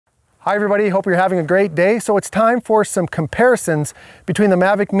Hi everybody, hope you're having a great day. So it's time for some comparisons between the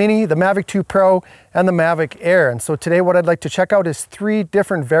Mavic Mini, the Mavic 2 Pro, and the Mavic Air. And so today what I'd like to check out is 3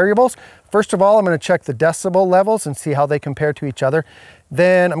 different variables. First of all, I'm going to check the decibel levels and see how they compare to each other.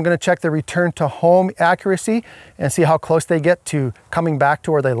 Then I'm going to check the return to home accuracy and see how close they get to coming back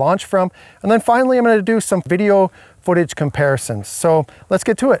to where they launched from. And then finally, I'm going to do some video footage comparisons. So let's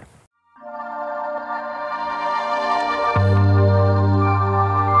get to it.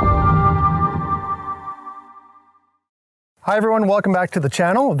 Hi everyone, welcome back to the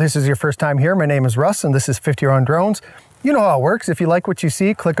channel. If this is your first time here, my name is Russ and this is 50 Year On Drones. You know how it works. If you like what you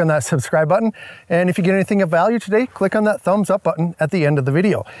see, click on that subscribe button. And if you get anything of value today, click on that thumbs up button at the end of the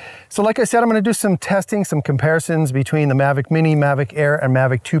video. So like I said, I'm going to do some testing, some comparisons between the Mavic Mini, Mavic Air, and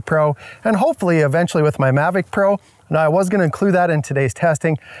Mavic 2 Pro, and hopefully eventually with my Mavic Pro. Now I was going to include that in today's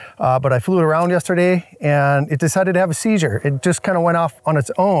testing, but I flew it around yesterday and it decided to have a seizure. It just kind of went off on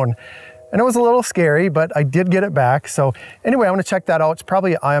its own. And it was a little scary, but I did get it back. So anyway, I'm gonna check that out. It's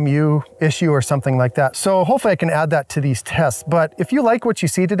probably an IMU issue or something like that. So hopefully I can add that to these tests. But if you like what you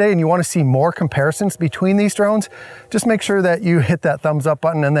see today and you wanna see more comparisons between these drones, just make sure that you hit that thumbs up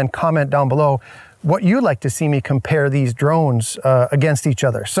button and then comment down below what you'd like to see me compare these drones against each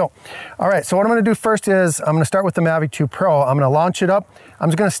other. So, all right, so what I'm gonna do first is I'm gonna start with the Mavic 2 Pro. I'm gonna launch it up. I'm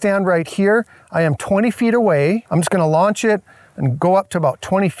just gonna stand right here. I am 20 feet away. I'm just gonna launch it and go up to about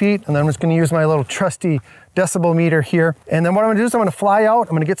 20 feet. And then I'm just gonna use my little trusty decibel meter here. And then what I'm gonna do is I'm gonna fly out.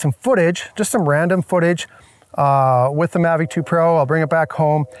 I'm gonna get some footage, just some random footage with the Mavic 2 Pro. I'll bring it back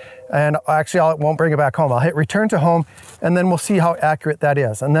home. And actually, I won't bring it back home. I'll hit return to home, and then we'll see how accurate that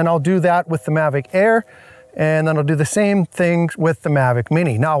is. And then I'll do that with the Mavic Air, and then I'll do the same thing with the Mavic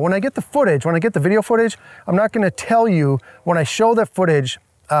Mini. Now, when I get the footage, when I get the video footage, I'm not gonna tell you when I show the footage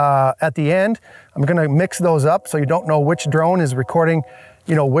at the end. I'm gonna mix those up so you don't know which drone is recording,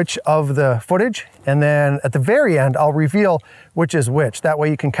 you know, which of the footage. And then at the very end, I'll reveal which is which. That way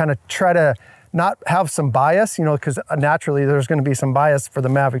you can kind of try to not have some bias, you know, because naturally there's gonna be some bias for the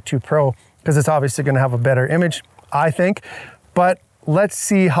Mavic 2 Pro because it's obviously gonna have a better image, I think. But let's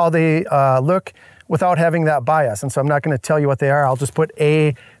see how they look without having that bias. And so I'm not gonna tell you what they are. I'll just put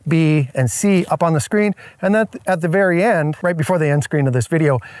A, B, and C up on the screen. And then at the very end, right before the end screen of this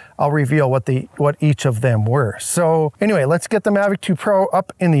video, I'll reveal what each of them were. So anyway, let's get the Mavic 2 Pro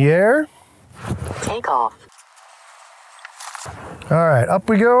up in the air. Take off. All right, up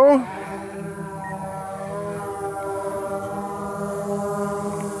we go.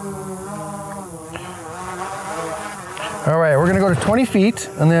 All right, we're gonna go to 20 feet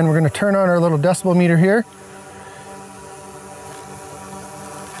and then we're gonna turn on our little decibel meter here.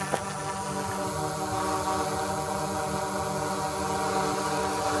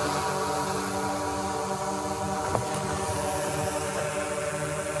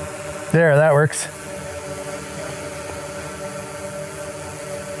 There, that works.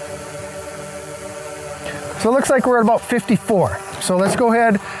 So it looks like we're at about 54. So let's go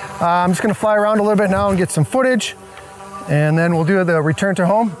ahead. I'm just gonna fly around a little bit now and get some footage. And then we'll do the return to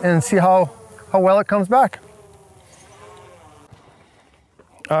home and see how well it comes back.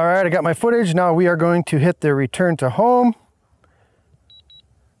 All right, I got my footage. Now we are going to hit the return to home.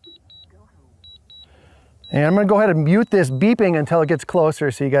 And I'm gonna go ahead and mute this beeping until it gets closer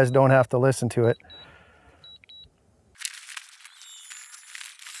so you guys don't have to listen to it.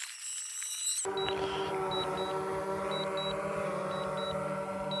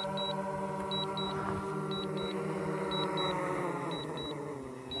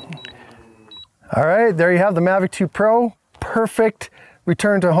 All right, there you have the Mavic 2 Pro. Perfect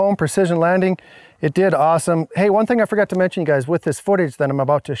return to home, precision landing. It did awesome. Hey, one thing I forgot to mention, you guys, with this footage that I'm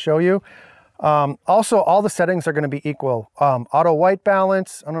about to show you, also all the settings are gonna be equal. Auto white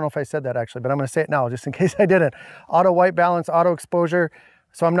balance, I don't know if I said that actually, but I'm gonna say it now just in case I didn't. Auto white balance, auto exposure.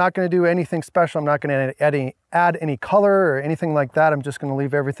 So I'm not gonna do anything special. I'm not gonna add any color or anything like that. I'm just gonna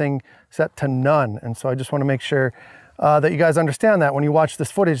leave everything set to none. And so I just wanna make sure that you guys understand that when you watch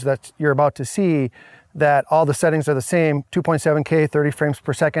this footage that you're about to see, that all the settings are the same, 2.7K, 30 frames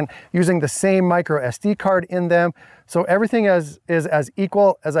per second, using the same micro SD card in them. So everything is as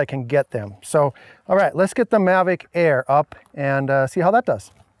equal as I can get them. So, all right, let's get the Mavic Air up and see how that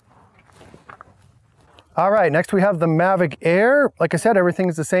does. All right, next we have the Mavic Air. Like I said, everything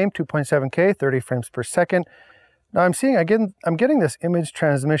is the same, 2.7K, 30 frames per second. Now I'm getting this image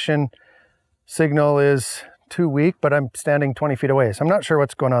transmission signal is too weak, but I'm standing 20 feet away. So I'm not sure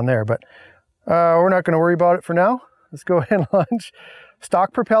what's going on there, but we're not going to worry about it for now. Let's go ahead and launch.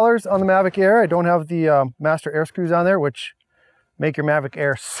 Stock propellers on the Mavic Air. I don't have the master air screws on there, which make your Mavic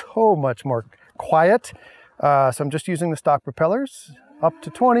Air so much more quiet. So I'm just using the stock propellers up to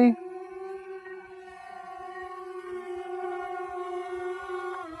 20.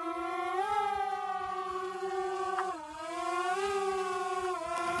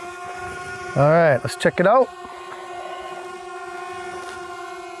 All right, let's check it out.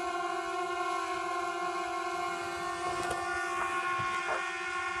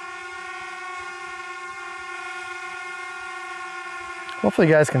 Hopefully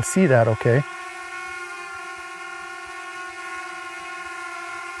you guys can see that okay.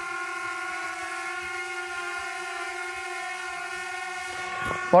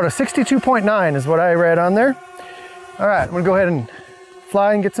 About a 62.9 is what I read on there. All right, I'm gonna go ahead and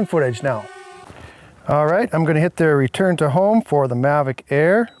fly and get some footage now. All right, I'm gonna hit the return to home for the Mavic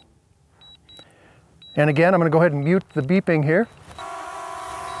Air. And again, I'm gonna go ahead and mute the beeping here.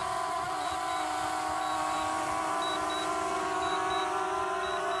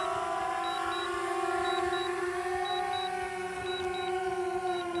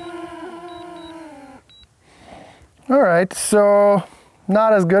 All right, so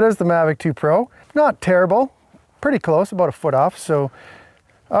not as good as the Mavic 2 Pro. Not terrible, pretty close, about a foot off. So,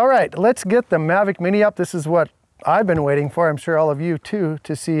 all right, let's get the Mavic Mini up. This is what I've been waiting for. I'm sure all of you too,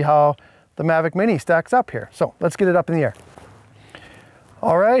 to see how the Mavic Mini stacks up here. So let's get it up in the air.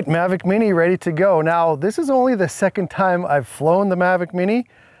 All right, Mavic Mini ready to go. Now, this is only the second time I've flown the Mavic Mini.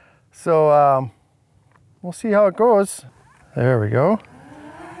 So we'll see how it goes. There we go.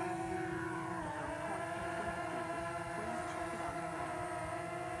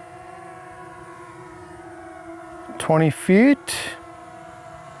 20 feet.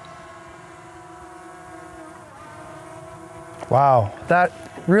 Wow, that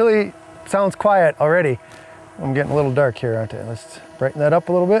really sounds quiet already. I'm getting a little dark here, aren't I? Let's brighten that up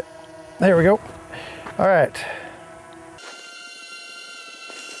a little bit. There we go. All right.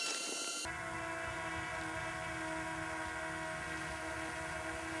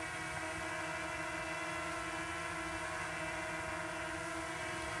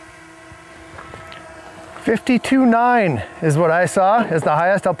 $52.9 is what I saw is the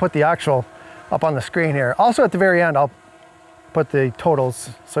highest. I'll put the actual up on the screen here. Also at the very end, I'll put the totals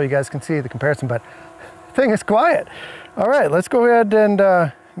so you guys can see the comparison, but the thing is quiet. All right, let's go ahead and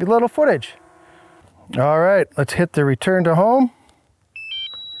get a little footage. All right, let's hit the return to home.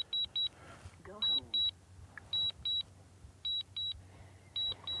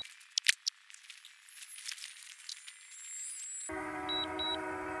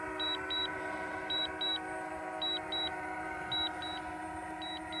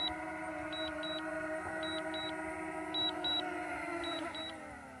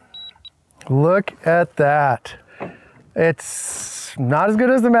 Look at that. It's not as good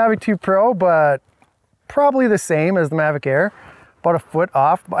as the Mavic 2 Pro, but probably the same as the Mavic Air, about a foot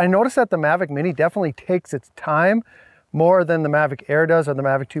off. But I noticed that the Mavic Mini definitely takes its time more than the Mavic Air does or the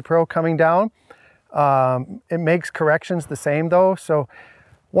Mavic 2 Pro coming down. It makes corrections the same though. So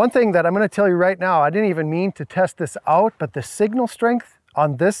one thing that I'm going to tell you right now, I didn't even mean to test this out, but the signal strength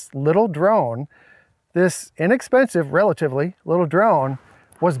on this little drone, this inexpensive, relatively little drone,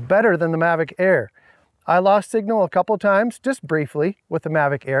 was better than the Mavic Air. I lost signal a couple of times, just briefly, with the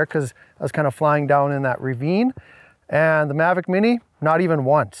Mavic Air because I was kind of flying down in that ravine. And the Mavic Mini, not even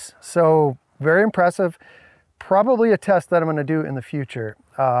once. So very impressive. Probably a test that I'm gonna do in the future.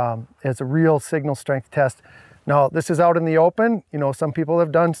 It's a real signal strength test. Now, this is out in the open. You know, some people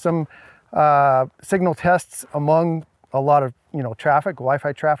have done some signal tests among a lot of, traffic,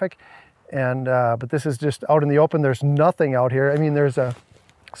 Wi-Fi traffic. And, but this is just out in the open. There's nothing out here. I mean, there's a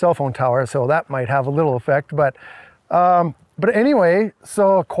cell phone tower, so that might have a little effect, but anyway,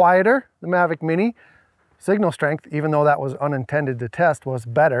 so quieter, the Mavic Mini. Signal strength, even though that was unintended to test, was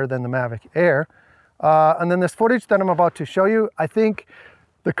better than the Mavic Air. And then this footage that I'm about to show you, I think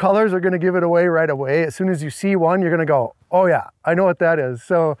the colors are gonna give it away right away. As soon as you see one, you're gonna go, oh yeah, I know what that is.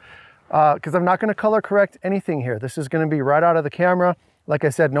 So, because I'm not gonna color correct anything here. This is gonna be right out of the camera. Like I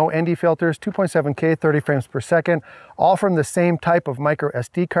said, no ND filters, 2.7K, 30 frames per second, all from the same type of micro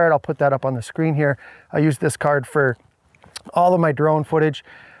SD card. I'll put that up on the screen here. I use this card for all of my drone footage.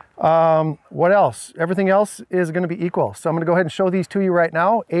 What else? Everything else is gonna be equal. So I'm gonna go ahead and show these to you right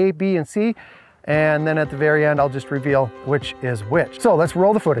now, A, B, and C. And then at the very end, I'll just reveal which is which. So let's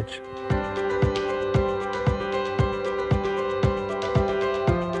roll the footage.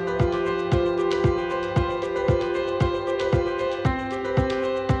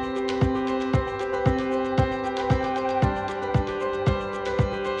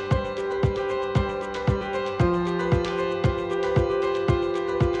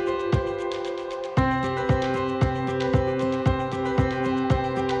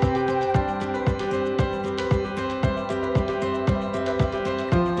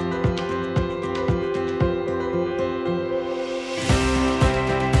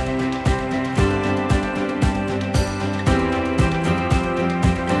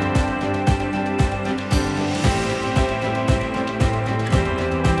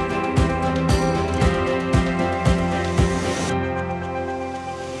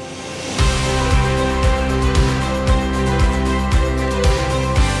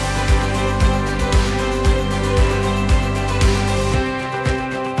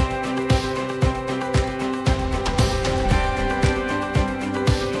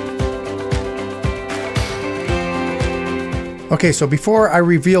 Okay, so before I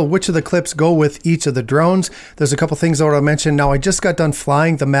reveal which of the clips go with each of the drones, there's a couple things I want to mention. Now, I just got done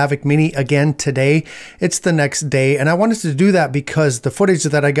flying the Mavic Mini again today. It's the next day, and I wanted to do that because the footage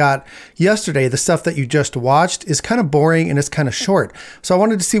that I got yesterday, the stuff that you just watched, is kind of boring and it's kind of short. So I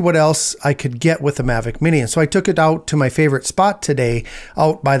wanted to see what else I could get with the Mavic Mini. And so I took it out to my favorite spot today,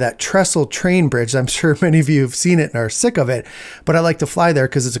 out by that trestle train bridge. I'm sure many of you have seen it and are sick of it, but I like to fly there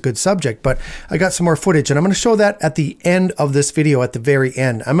because it's a good subject. But I got some more footage, and I'm going to show that at the end of this video, at the very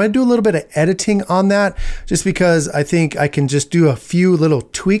end. I'm going to do a little bit of editing on that just because I think I can just do a few little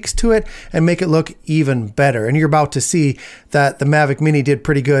tweaks to it and make it look even better. And you're about to see that the Mavic Mini did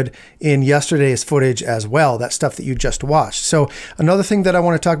pretty good in yesterday's footage as well, that stuff that you just watched. So another thing that I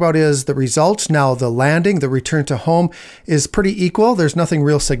want to talk about is the results. Now, the landing, the return to home is pretty equal. There's nothing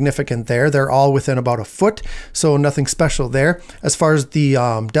real significant there. They're all within about a foot, so nothing special there. As far as the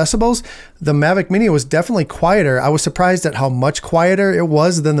decibels, the Mavic Mini was definitely quieter. I was surprised at how much quieter it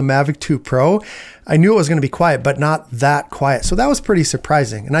was than the Mavic 2 Pro. I knew it was going to be quiet, but not that quiet. So that was pretty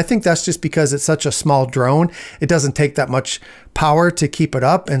surprising. And I think that's just because it's such a small drone. It doesn't take that much power to keep it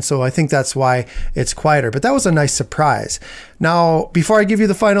up. And so I think that's why it's quieter. But that was a nice surprise. Now, before I give you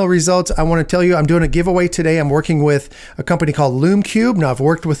the final results, I want to tell you I'm doing a giveaway today. I'm working with a company called LoomCube. Now, I've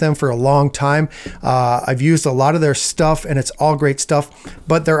worked with them for a long time. I've used a lot of their stuff, and it's all great stuff.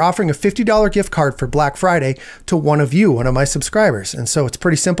 But they're offering a $50 gift card for Black Friday to one of you, one of my subscribers. And so it's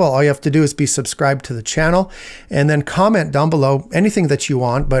pretty simple. All you have to do is be subscribed to the channel and then comment down below anything that you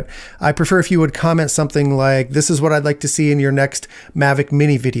want. But I prefer if you would comment something like, this is what I'd like to see in your next Mavic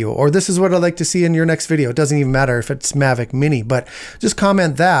Mini video, or this is what I'd like to see in your next video. It doesn't even matter if it's Mavic Mini, but just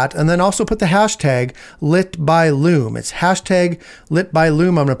comment that, and then also put the hashtag lit by Loom. It's hashtag lit by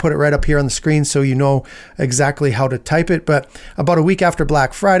Loom. I'm going to put it right up here on the screen so you know exactly how to type it. But about a week after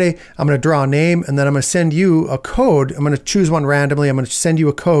Black Friday, I'm going to draw a name, and then I'm going to send you a code. I'm going to choose one randomly. I'm going to send you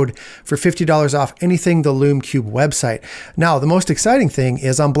a code for $50 off anything the LoomCube website. Now, the most exciting thing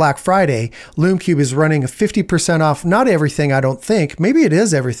is on Black Friday, LoomCube is running a 50% off, not everything, I don't think. Maybe it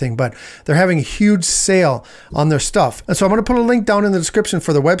is everything, but they're having a huge sale on their stuff. And so I'm going to put a link down in the description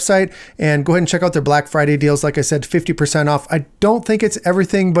for the website, and go ahead and check out their Black Friday deals. Like I said, 50% off. I don't think it's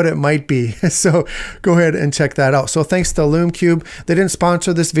everything, but it might be. So go ahead and check that out. So thanks to LoomCube. They didn't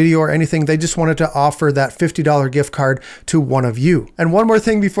sponsor this video or anything. They just wanted to offer that $50 gift card to one of you. And one more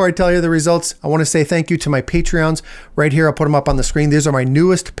thing before I tell you the results, I want to say thank you to my Patreons. Right here, I'll put them up on the screen. These are my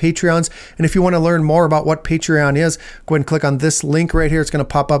newest Patreons. And if you want to learn more about what Patreon is, go ahead and click on this link right here. It's going to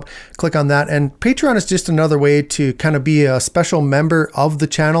pop up. Click on that. And Patreon is just another way to kind of be a special member of the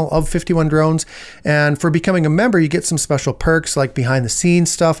channel of 51 Drones. And for becoming a member, you get some special perks like behind the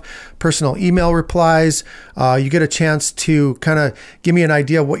scenes stuff, personal email replies. You get a chance to kind of give me an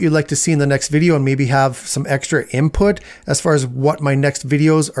idea of what you'd like to see in the next video, and maybe have some extra input as far as what my next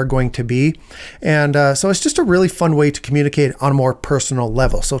videos are going to be. And so it's just a really fun way to communicate on a more personal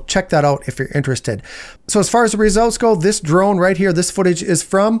level. So check that out if you're interested. So as far as the results go, this drone right here, this footage is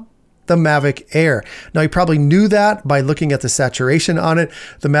from the Mavic Air. Now, you probably knew that by looking at the saturation on it.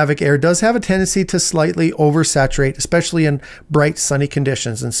 The Mavic Air does have a tendency to slightly oversaturate, especially in bright sunny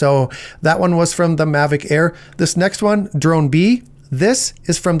conditions. And so that one was from the Mavic Air. This next one, Drone B, this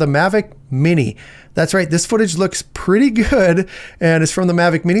is from the Mavic Mini. That's right, this footage looks pretty good, and it's from the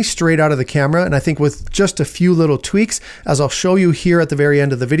Mavic Mini straight out of the camera. And I think with just a few little tweaks, as I'll show you here at the very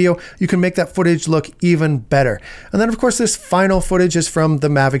end of the video, you can make that footage look even better. And then of course, this final footage is from the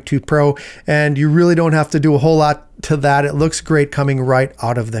Mavic 2 Pro, and you really don't have to do a whole lot to that. It looks great coming right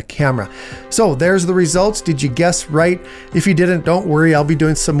out of the camera. So there's the results. Did you guess right? If you didn't, don't worry. I'll be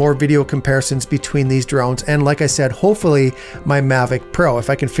doing some more video comparisons between these drones. And like I said, hopefully my Mavic Pro, if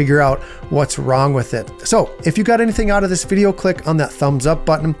I can figure out what's wrong with it. So if you got anything out of this video, click on that thumbs up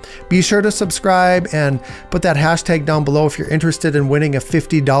button. Be sure to subscribe and put that hashtag down below if you're interested in winning a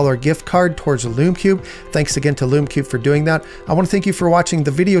 $50 gift card towards LoomCube. Thanks again to LoomCube for doing that. I want to thank you for watching the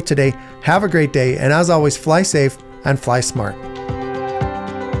video today. Have a great day. And as always, fly safe and fly smart.